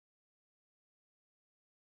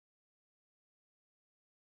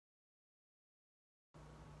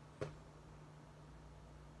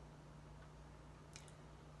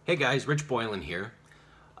Hey guys, Rich Boylan here.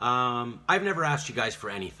 I've never asked you guys for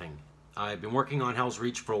anything. I've been working on Hell's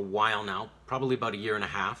Reach for a while now, probably about a year and a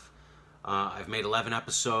half. I've made 11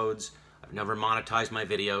 episodes. I've never monetized my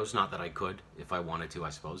videos, not that I could, if I wanted to, I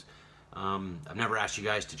suppose. I've never asked you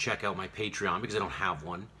guys to check out my Patreon because I don't have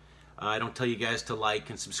one. I don't tell you guys to like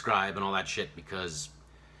and subscribe and all that shit because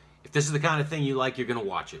if this is the kind of thing you like, you're going to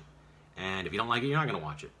watch it. And if you don't like it, you're not going to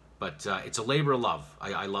watch it. But it's a labor of love.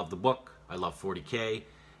 I love the book. I love 40K.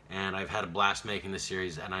 And I've had a blast making this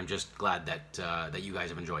series, and I'm just glad that you guys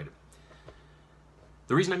have enjoyed it.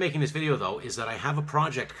 The reason I'm making this video, though, is that I have a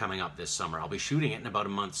project coming up this summer. I'll be shooting it in about a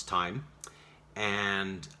month's time,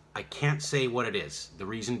 and I can't say what it is. The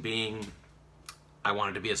reason being, I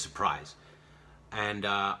want it to be a surprise. And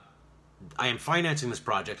I am financing this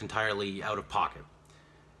project entirely out of pocket.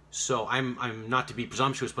 So I'm not to be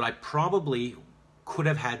presumptuous, but I probably could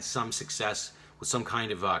have had some success with some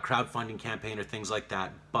kind of crowdfunding campaign or things like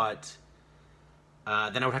that, but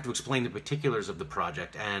then I would have to explain the particulars of the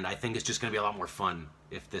project, and I think it's just going to be a lot more fun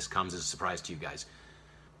if this comes as a surprise to you guys.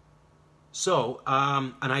 So,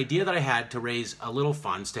 an idea that I had to raise a little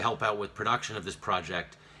funds to help out with production of this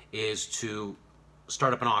project is to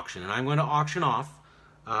start up an auction, and I'm going to auction off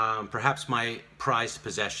perhaps my prized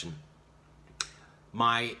possession,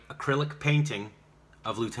 my acrylic painting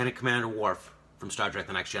of Lieutenant Commander Worf from Star Trek: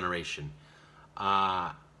 The Next Generation.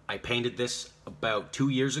 I painted this about 2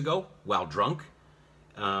 years ago while drunk.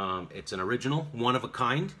 It's an original, one of a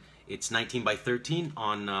kind. It's 19 by 13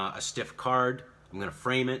 on a stiff card. I'm going to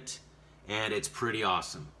frame it, and it's pretty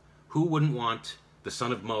awesome. Who wouldn't want the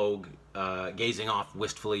son of Moog gazing off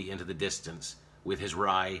wistfully into the distance with his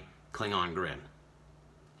wry Klingon grin?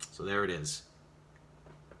 So there it is.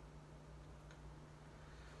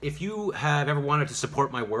 If you have ever wanted to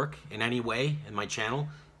support my work in any way in my channel,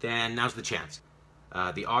 then now's the chance.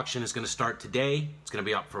 The auction is going to start today. It's going to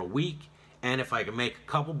be up for a week. And if I can make a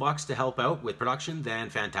couple bucks to help out with production, then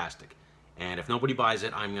fantastic. And if nobody buys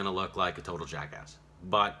it, I'm going to look like a total jackass.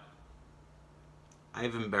 But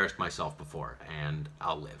I've embarrassed myself before, and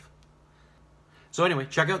I'll live. So anyway,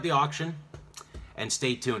 check out the auction and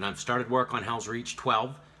stay tuned. I've started work on Hell's Reach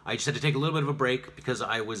 12. I just had to take a little bit of a break because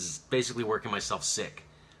I was basically working myself sick.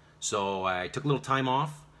 So I took a little time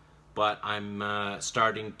off, but I'm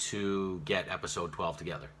starting to get episode 12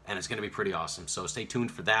 together, and it's going to be pretty awesome. So stay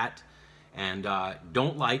tuned for that, and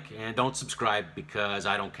don't like and don't subscribe because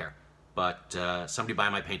I don't care. But somebody buy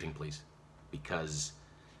my painting, please, because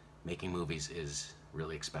making movies is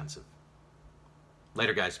really expensive.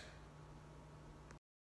 Later, guys.